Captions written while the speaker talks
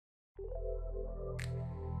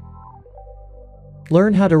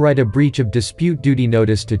Learn how to write a breach of dispute duty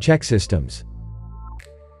notice to ChexSystems.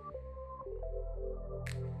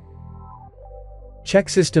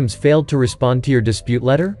 ChexSystems failed to respond to your dispute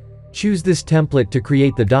letter? Choose this template to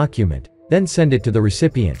create the document, then send it to the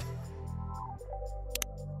recipient.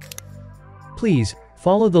 Please,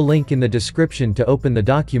 follow the link in the description to open the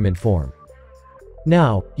document form.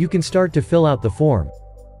 Now, you can start to fill out the form.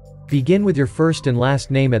 Begin with your first and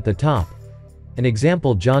last name at the top. An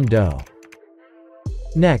example: John Doe.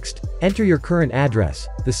 Next, enter your current address,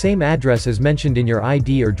 the same address as mentioned in your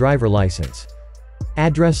ID or driver license.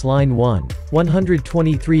 Address line 1,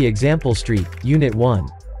 123 Example Street, Unit 1.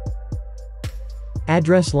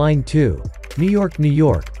 Address line 2, New York, New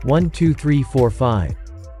York, 12345.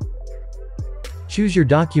 Choose your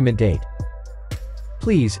document date.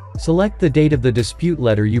 Please, select the date of the dispute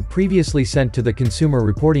letter you previously sent to the Consumer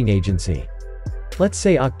Reporting Agency. Let's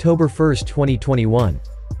say October 1, 2021.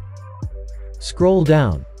 Scroll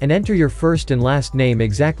down, and enter your first and last name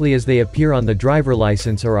exactly as they appear on the driver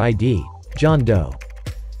license or ID, John Doe.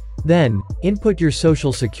 Then, input your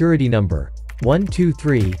social security number,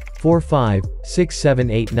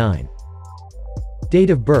 123456789.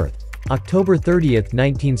 Date of birth, October 30,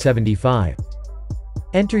 1975.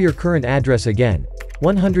 Enter your current address again,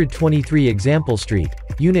 123 Example Street,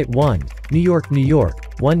 Unit 1, New York, New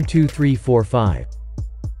York, 12345.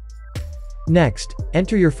 Next,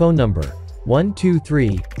 enter your phone number,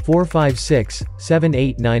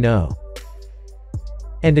 123456789.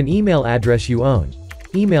 And an email address you own,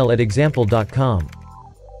 email@example.com.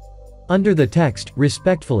 Under the text,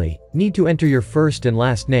 respectfully, need to enter your first and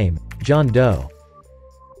last name, John Doe.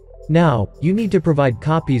 Now, you need to provide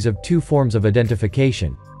copies of 2 forms of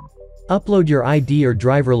identification. Upload your ID or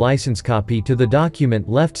driver license copy to the document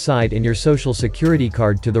left side and your social security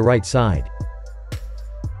card to the right side.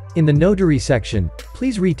 In the notary section,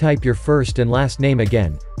 please retype your first and last name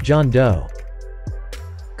again, John Doe.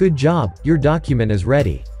 Good job, your document is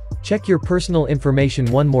ready. Check your personal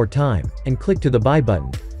information one more time, and click to the Buy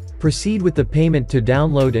button. Proceed with the payment to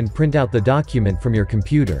download and print out the document from your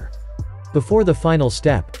computer. Before the final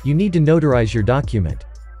step, you need to notarize your document.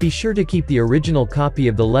 Be sure to keep the original copy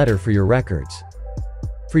of the letter for your records.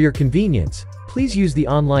 For your convenience, please use the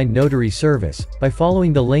online notary service by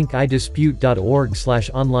following the link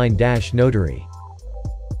idispute.org/online-notary.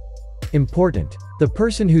 Important: the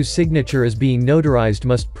person whose signature is being notarized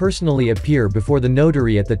must personally appear before the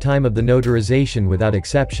notary at the time of the notarization without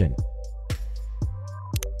exception.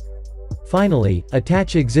 Finally,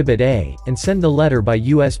 attach Exhibit A, and send the letter by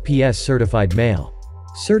USPS certified mail.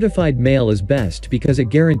 Certified mail is best because it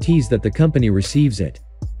guarantees that the company receives it.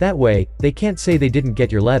 That way, they can't say they didn't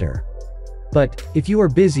get your letter. But, if you are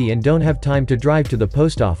busy and don't have time to drive to the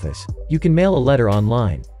post office, you can mail a letter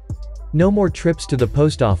online. No more trips to the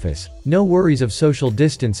post office, no worries of social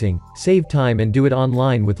distancing, save time and do it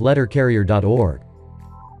online with lettercarrier.org.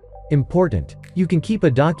 Important: you can keep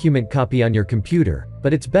a document copy on your computer,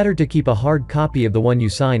 but it's better to keep a hard copy of the one you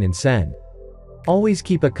sign and send. Always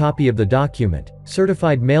keep a copy of the document,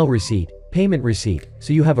 certified mail receipt, payment receipt,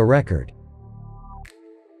 so you have a record.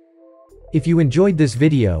 If you enjoyed this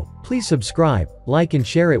video, please subscribe, like and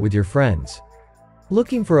share it with your friends.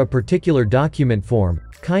 Looking for a particular document form?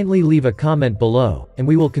 Kindly leave a comment below, and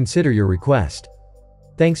we will consider your request.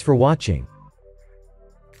 Thanks for watching.